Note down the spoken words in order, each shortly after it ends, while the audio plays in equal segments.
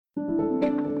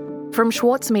From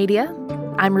Schwartz Media,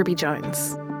 I'm Ruby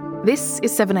Jones. This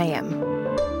is 7am.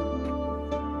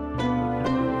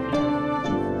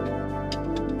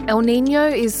 El Niño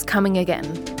is coming again,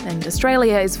 and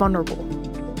Australia is vulnerable.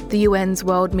 The UN's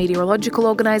World Meteorological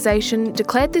Organisation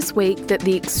declared this week that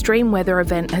the extreme weather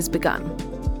event has begun,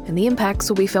 and the impacts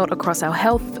will be felt across our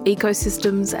health,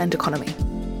 ecosystems and economy.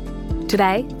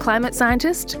 Today, climate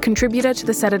scientist, contributor to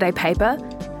the Saturday paper,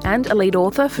 and a lead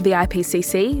author for the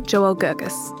IPCC, Joelle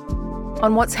Gerges,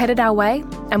 on what's headed our way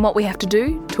and what we have to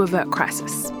do to avert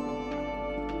crisis.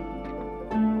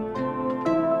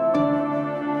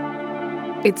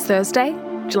 It's Thursday,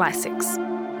 July 6.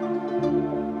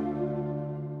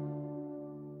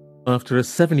 After a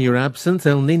 7-year absence,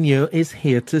 El Niño is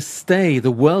here to stay.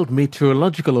 The World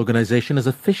Meteorological Organization has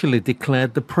officially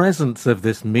declared the presence of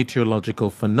this meteorological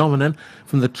phenomenon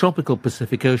from the tropical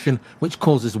Pacific Ocean, which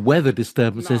causes weather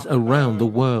disturbances around the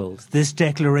world. This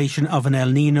declaration of an El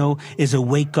Niño is a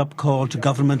wake-up call to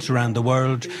governments around the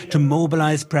world to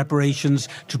mobilize preparations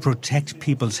to protect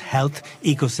people's health,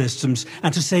 ecosystems,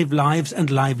 and to save lives and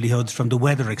livelihoods from the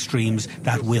weather extremes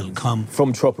that will come.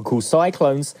 From tropical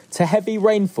cyclones to heavy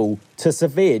rainfall to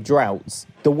severe droughts,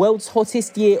 the world's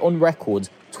hottest year on record,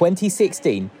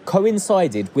 2016,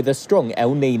 coincided with a strong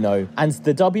El Niño, and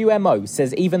the WMO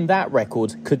says even that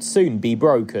record could soon be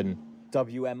broken.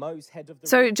 WMO's head of the...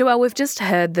 So, Joelle, we've just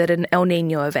heard that an El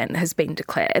Niño event has been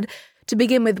declared. To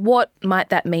begin with, what might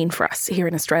that mean for us here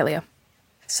in Australia?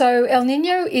 So El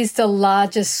Niño is the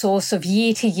largest source of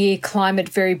year-to-year climate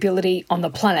variability on the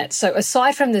planet. So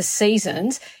aside from the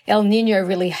seasons, El Niño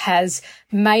really has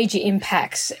major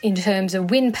impacts in terms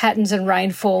of wind patterns and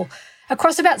rainfall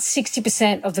across about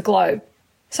 60% of the globe.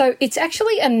 So it's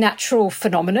actually a natural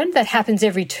phenomenon that happens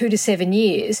every 2 to 7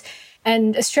 years.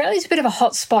 And Australia's a bit of a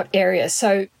hotspot area.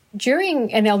 So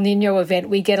during an El Niño event,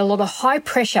 we get a lot of high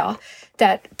pressure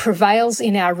that prevails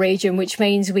in our region, which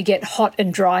means we get hot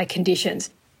and dry conditions.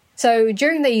 So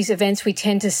during these events, we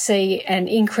tend to see an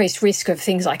increased risk of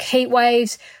things like heat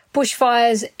waves,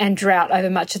 bushfires and drought over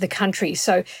much of the country.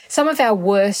 So some of our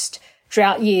worst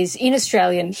drought years in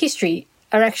Australian history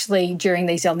are actually during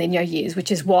these El Niño years,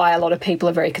 which is why a lot of people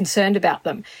are very concerned about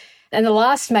them. And the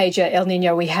last major El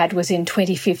Niño we had was in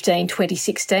 2015,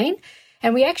 2016.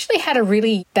 And we actually had a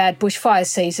really bad bushfire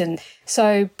season.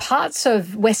 So parts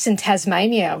of Western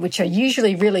Tasmania, which are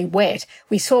usually really wet,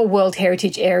 we saw World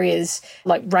Heritage areas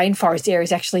like rainforest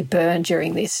areas actually burn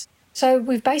during this. So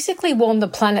we've basically warmed the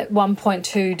planet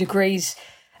 1.2 degrees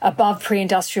above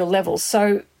pre-industrial levels.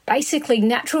 So basically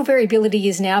natural variability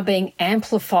is now being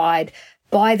amplified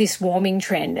by this warming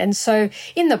trend. And so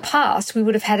in the past, we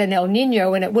would have had an El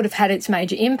Niño and it would have had its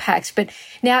major impacts, but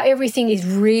now everything is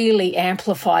really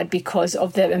amplified because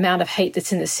of the amount of heat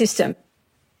that's in the system.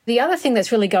 The other thing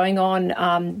that's really going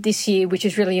on this year, which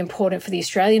is really important for the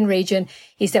Australian region,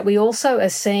 is that we also are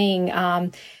seeing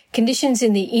conditions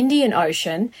in the Indian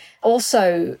Ocean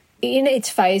also in its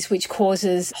phase, which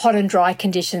causes hot and dry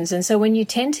conditions. And so when you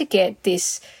tend to get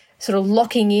this sort of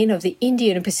locking in of the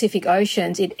Indian and Pacific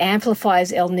Oceans, it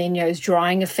amplifies El Niño's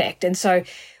drying effect. And so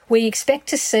we expect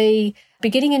to see,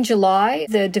 beginning in July,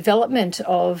 the development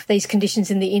of these conditions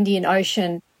in the Indian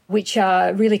Ocean, which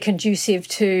are really conducive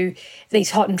to these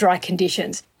hot and dry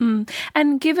conditions.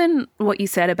 And given what you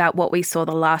said about what we saw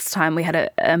the last time we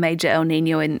had a major El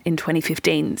Niño in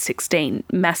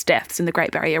 2015-16, mass deaths in the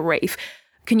Great Barrier Reef,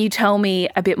 can you tell me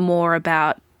a bit more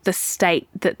about the state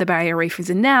that the Barrier Reef is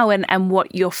in now and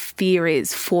what your fear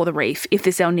is for the reef if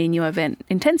this El Niño event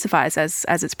intensifies as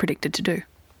it's predicted to do?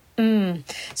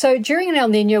 So during an El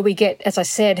Niño, we get, as I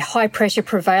said, high pressure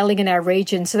prevailing in our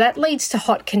region. So that leads to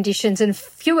hot conditions and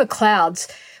fewer clouds,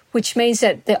 which means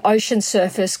that the ocean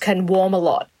surface can warm a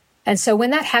lot. And so when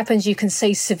that happens, you can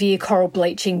see severe coral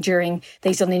bleaching during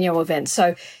these El Niño events.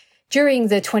 So during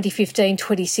the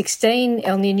 2015-2016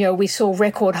 El Niño, we saw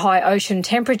record high ocean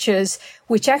temperatures,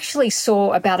 which actually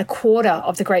saw about a quarter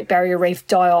of the Great Barrier Reef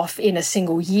die off in a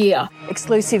single year.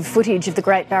 Exclusive footage of the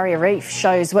Great Barrier Reef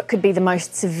shows what could be the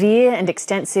most severe and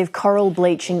extensive coral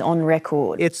bleaching on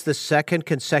record. It's the second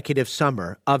consecutive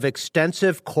summer of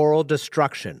extensive coral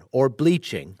destruction, or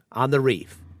bleaching, on the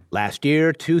reef. Last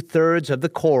year, 2/3 of the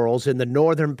corals in the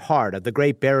northern part of the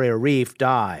Great Barrier Reef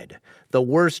died, the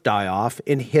worst die-off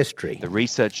in history. The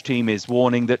research team is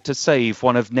warning that to save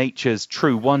one of nature's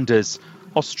true wonders,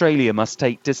 Australia must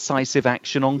take decisive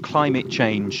action on climate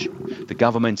change. The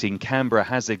government in Canberra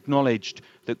has acknowledged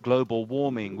that global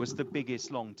warming was the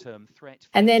biggest long-term threat.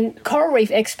 And then coral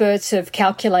reef experts have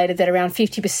calculated that around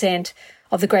 50%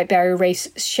 of the Great Barrier Reef's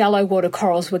shallow water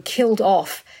corals were killed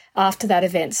off after that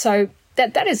event. So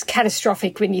that is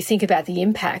catastrophic when you think about the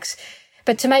impacts.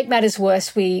 But to make matters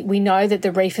worse, we know that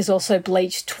the reef has also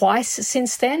bleached twice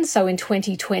since then, so in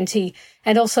 2020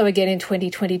 and also again in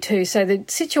 2022. So the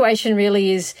situation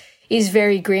really is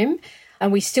very grim,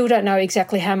 and we still don't know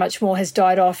exactly how much more has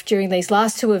died off during these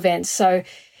last two events. So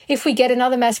if we get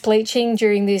another mass bleaching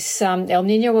during this El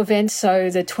Niño event, so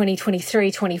the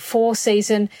 2023-24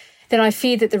 season, then I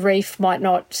fear that the reef might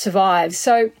not survive.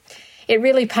 So it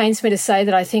really pains me to say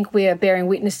that I think we are bearing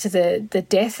witness to the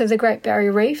death of the Great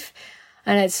Barrier Reef.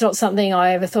 And it's not something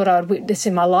I ever thought I would witness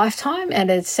in my lifetime.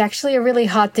 And it's actually a really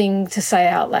hard thing to say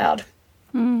out loud.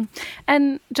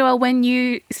 And Joelle, when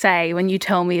you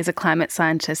tell me as a climate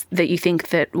scientist that you think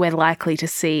that we're likely to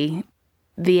see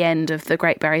the end of the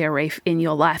Great Barrier Reef in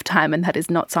your lifetime, and that is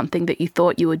not something that you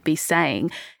thought you would be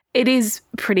saying, it is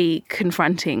pretty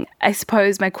confronting. I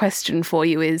suppose my question for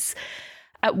you is,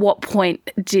 at what point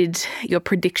did your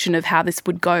prediction of how this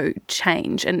would go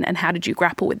change, and how did you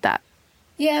grapple with that?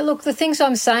 Yeah, look, the things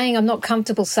I'm saying, I'm not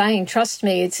comfortable saying. Trust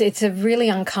me, it's a really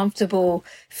uncomfortable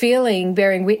feeling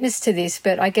bearing witness to this.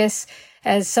 But I guess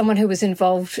as someone who was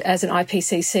involved as an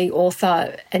IPCC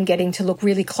author and getting to look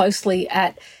really closely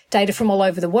at data from all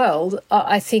over the world,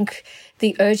 I think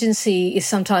the urgency is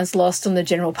sometimes lost on the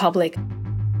general public.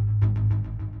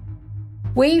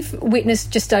 We've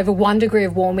witnessed just over 1 degree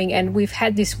of warming, and we've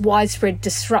had this widespread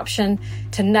disruption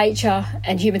to nature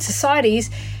and human societies.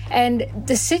 And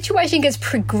the situation gets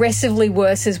progressively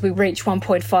worse as we reach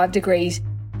 1.5 degrees.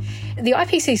 The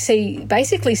IPCC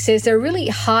basically says there are really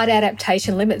hard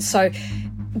adaptation limits. So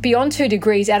beyond 2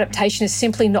 degrees, adaptation is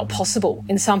simply not possible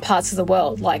in some parts of the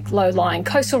world, like low-lying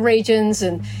coastal regions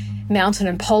and mountain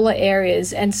and polar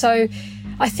areas. And so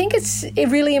I think it's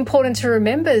really important to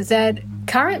remember that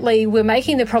currently we're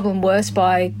making the problem worse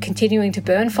by continuing to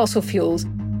burn fossil fuels.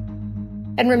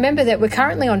 And remember that we're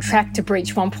currently on track to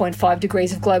breach 1.5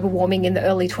 degrees of global warming in the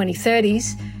early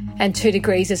 2030s and 2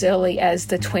 degrees as early as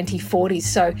the 2040s.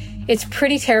 So it's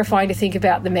pretty terrifying to think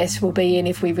about the mess we'll be in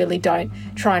if we really don't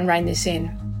try and rein this in.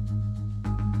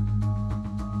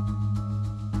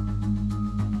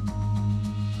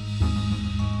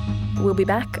 We'll be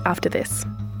back after this.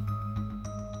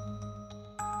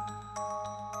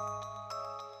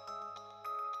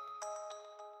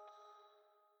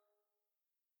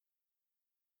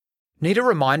 Need a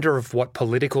reminder of what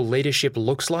political leadership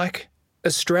looks like?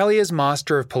 Australia's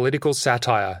master of political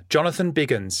satire, Jonathan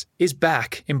Biggins, is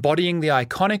back embodying the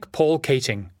iconic Paul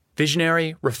Keating,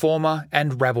 visionary, reformer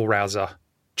and rabble-rouser.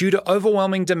 Due to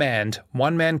overwhelming demand,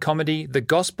 one-man comedy The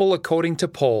Gospel According to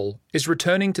Paul is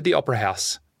returning to the Opera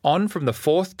House, on from the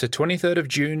 4th to 23rd of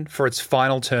June for its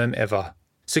final term ever.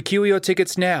 Secure your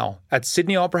tickets now at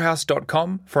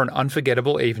sydneyoperahouse.com for an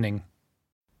unforgettable evening.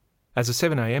 As a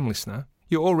 7am listener,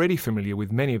 you're already familiar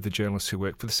with many of the journalists who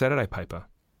work for the Saturday paper.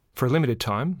 For a limited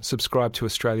time, subscribe to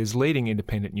Australia's leading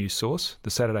independent news source, the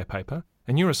Saturday paper,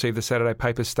 and you'll receive the Saturday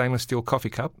paper's stainless steel coffee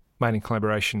cup, made in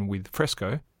collaboration with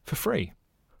Fresco, for free.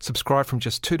 Subscribe from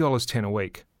just $2.10 a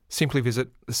week. Simply visit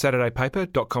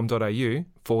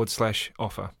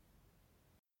thesaturdaypaper.com.au/offer.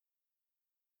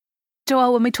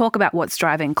 Joelle, when we talk about what's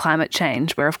driving climate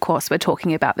change, where of course we're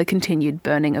talking about the continued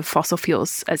burning of fossil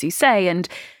fuels, as you say, and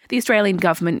the Australian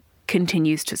government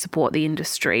continues to support the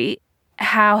industry,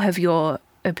 how have your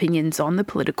opinions on the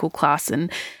political class and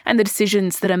the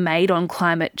decisions that are made on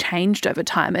climate changed over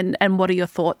time? And what are your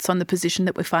thoughts on the position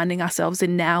that we're finding ourselves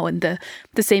in now and the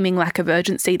seeming lack of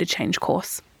urgency to change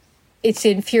course? It's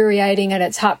infuriating and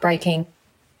it's heartbreaking.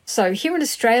 So here in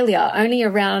Australia, only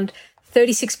around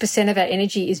 36% of our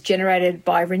energy is generated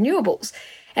by renewables.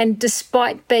 And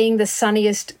despite being the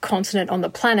sunniest continent on the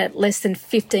planet, less than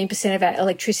 15% of our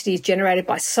electricity is generated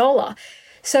by solar.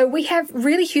 So we have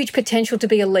really huge potential to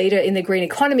be a leader in the green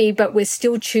economy, but we're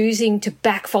still choosing to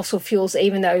back fossil fuels,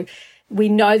 even though we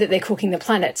know that they're cooking the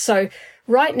planet. So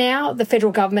right now, the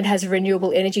federal government has a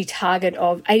renewable energy target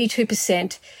of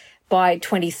 82% by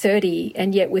 2030,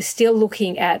 and yet we're still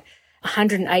looking at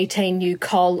 118 new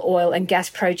coal, oil and gas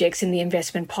projects in the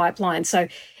investment pipeline. So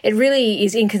it really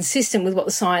is inconsistent with what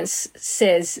the science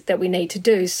says that we need to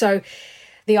do. So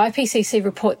the IPCC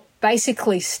report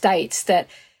basically states that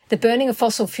the burning of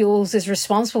fossil fuels is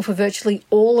responsible for virtually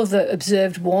all of the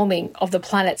observed warming of the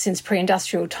planet since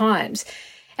pre-industrial times.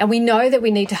 And we know that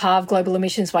we need to halve global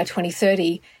emissions by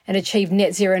 2030 and achieve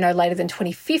net zero no later than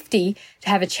 2050 to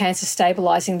have a chance of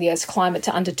stabilising the Earth's climate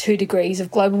to under 2 degrees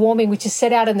of global warming, which is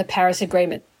set out in the Paris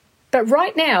Agreement. But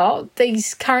right now,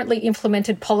 these currently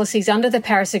implemented policies under the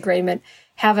Paris Agreement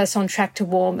have us on track to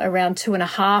warm around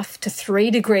 2.5 to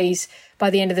 3 degrees by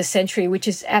the end of the century, which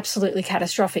is absolutely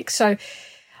catastrophic. So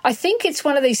I think it's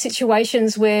one of these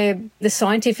situations where the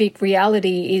scientific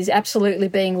reality is absolutely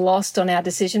being lost on our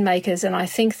decision makers. And I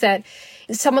think that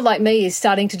someone like me is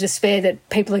starting to despair that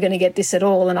people are going to get this at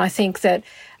all. And I think that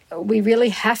we really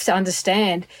have to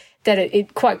understand that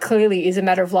it quite clearly is a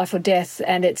matter of life or death.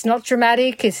 And it's not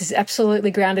dramatic. It's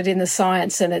absolutely grounded in the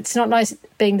science. And it's not nice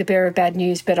being the bearer of bad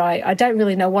news, but I don't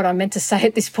really know what I'm meant to say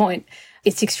at this point.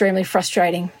 It's extremely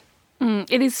frustrating.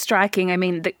 It is striking. I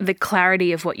mean, the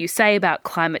clarity of what you say about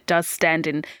climate does stand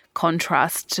in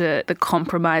contrast to the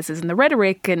compromises and the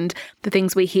rhetoric and the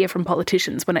things we hear from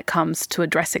politicians when it comes to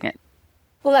addressing it.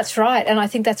 Well, that's right. And I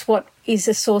think that's what is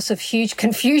a source of huge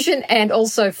confusion and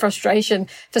also frustration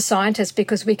for scientists,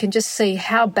 because we can just see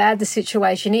how bad the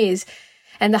situation is.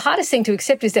 And the hardest thing to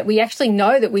accept is that we actually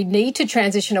know that we need to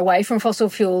transition away from fossil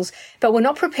fuels, but we're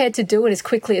not prepared to do it as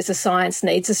quickly as the science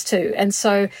needs us to. And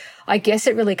so I guess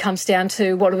it really comes down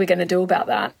to what are we going to do about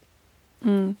that?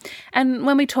 And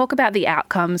when we talk about the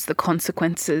outcomes, the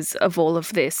consequences of all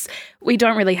of this, we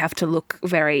don't really have to look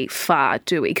very far,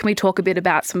 do we? Can we talk a bit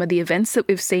about some of the events that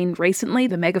we've seen recently,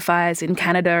 the megafires in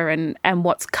Canada and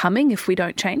what's coming if we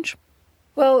don't change?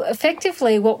 Well,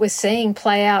 effectively, what we're seeing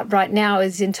play out right now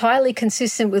is entirely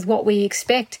consistent with what we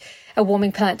expect a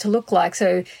warming planet to look like.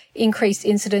 So increased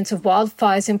incidence of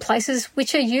wildfires in places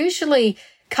which are usually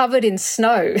covered in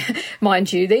snow,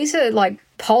 mind you. These are like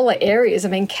polar areas. I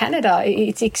mean, Canada,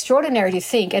 it's extraordinary to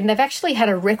think, and they've actually had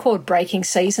a record-breaking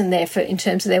season there in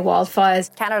terms of their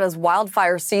wildfires. Canada's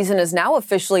wildfire season is now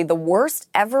officially the worst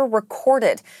ever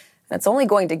recorded, and it's only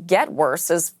going to get worse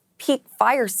as peak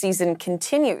fire season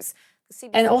continues.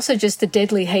 And also just the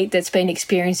deadly heat that's been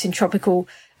experienced in tropical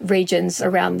regions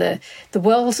around the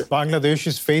world. Bangladesh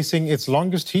is facing its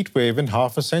longest heat wave in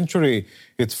half a century.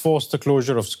 It's forced the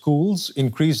closure of schools,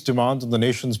 increased demand on the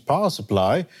nation's power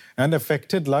supply, and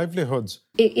affected livelihoods.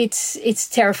 It's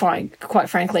terrifying, quite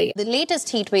frankly. The latest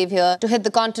heat wave here to hit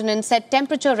the continent set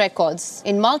temperature records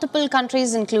in multiple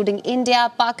countries, including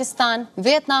India, Pakistan,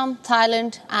 Vietnam,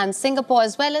 Thailand, and Singapore,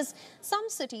 as well as some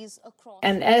cities across.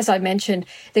 And as I mentioned,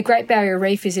 the Great Barrier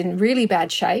Reef is in really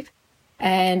bad shape.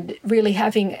 And really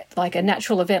having like a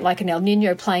natural event like an El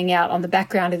Niño playing out on the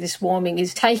background of this warming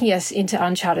is taking us into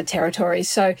uncharted territories.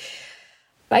 So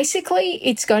basically,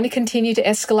 it's going to continue to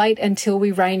escalate until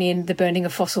we rein in the burning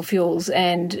of fossil fuels.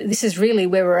 And this is really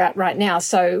where we're at right now.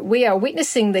 So we are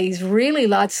witnessing these really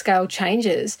large-scale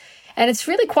changes. And it's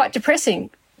really quite depressing,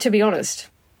 to be honest.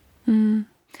 And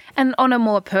on a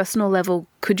more personal level,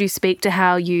 could you speak to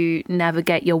how you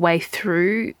navigate your way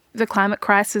through the climate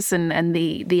crisis and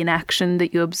the inaction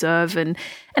that you observe and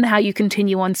how you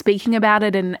continue on speaking about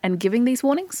it and giving these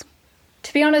warnings?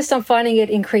 To be honest, I'm finding it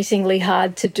increasingly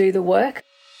hard to do the work.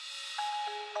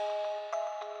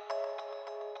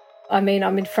 I mean,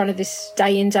 I'm in front of this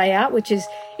day in, day out, which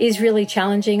is really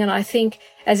challenging. And I think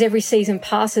as every season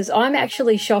passes, I'm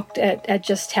actually shocked at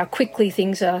just how quickly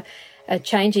things are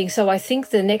changing. So I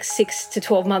think the next 6 to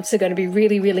 12 months are going to be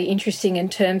really, really interesting in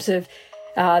terms of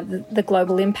the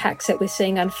global impacts that we're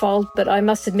seeing unfold. But I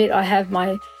must admit, I have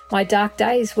my dark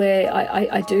days where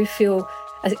I do feel,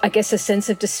 I guess, a sense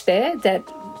of despair that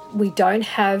we don't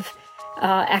have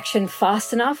action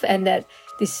fast enough and that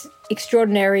this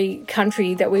extraordinary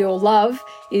country that we all love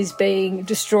is being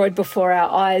destroyed before our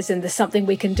eyes, and there's something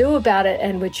we can do about it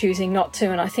and we're choosing not to.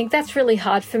 And I think that's really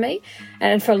hard for me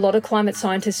and for a lot of climate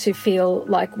scientists who feel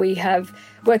like we have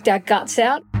worked our guts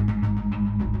out.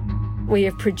 We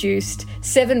have produced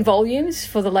 7 volumes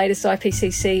for the latest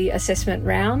IPCC assessment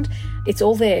round. It's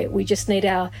all there. We just need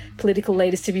our political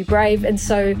leaders to be brave. And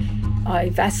so I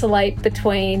vacillate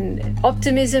between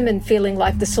optimism and feeling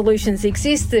like the solutions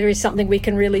exist. There is something we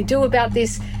can really do about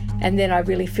this. And then I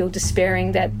really feel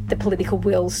despairing that the political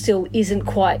will still isn't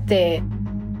quite there.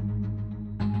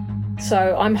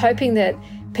 So I'm hoping that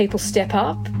people step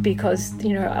up because,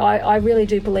 I really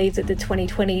do believe that the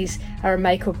 2020s are a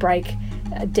make or break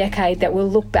decade that we'll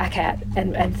look back at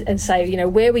and say,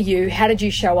 where were you? How did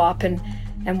you show up? And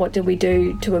what did we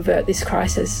do to avert this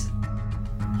crisis?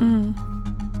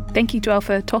 Thank you, Joelle,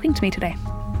 for talking to me today.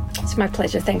 It's my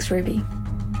pleasure. Thanks, Ruby.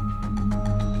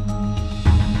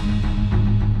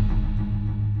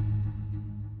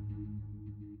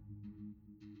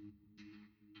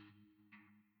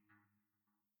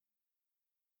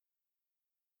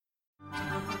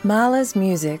 Mahler's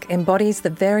music embodies the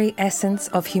very essence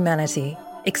of humanity.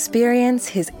 Experience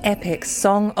his epic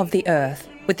Song of the Earth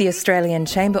with the Australian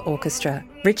Chamber Orchestra,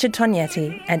 Richard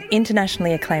Tognetti, and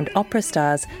internationally acclaimed opera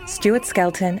stars Stuart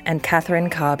Skelton and Catherine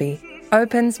Carby.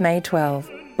 Opens May 12.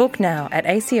 Book now at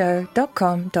aco.com.au.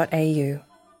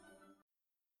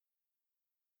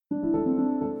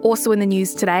 Also in the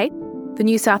news today, The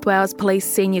New South Wales Police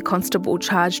senior constable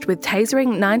charged with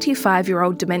tasering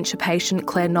 95-year-old dementia patient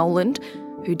Claire Noland,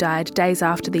 who died days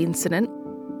after the incident,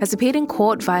 has appeared in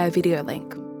court via video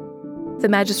link. The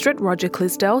magistrate, Roger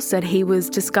Clisdell, said he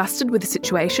was disgusted with the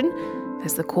situation,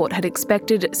 as the court had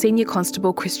expected Senior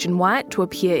Constable Christian White to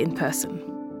appear in person.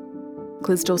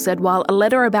 Clisdell said while a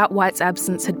letter about White's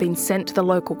absence had been sent to the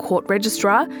local court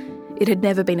registrar, it had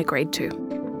never been agreed to.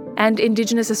 And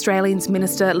Indigenous Australians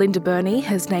Minister Linda Burney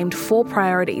has named 4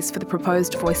 priorities for the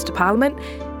proposed Voice to Parliament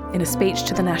in a speech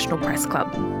to the National Press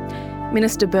Club.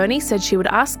 Minister Burney said she would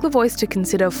ask the Voice to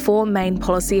consider 4 main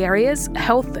policy areas: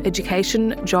 health,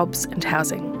 education, jobs and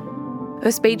housing.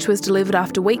 Her speech was delivered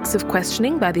after weeks of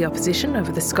questioning by the opposition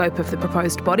over the scope of the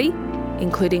proposed body,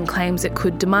 including claims it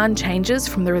could demand changes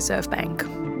from the Reserve Bank.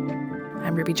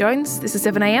 I'm Ruby Jones. This is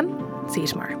 7am. See you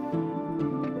tomorrow.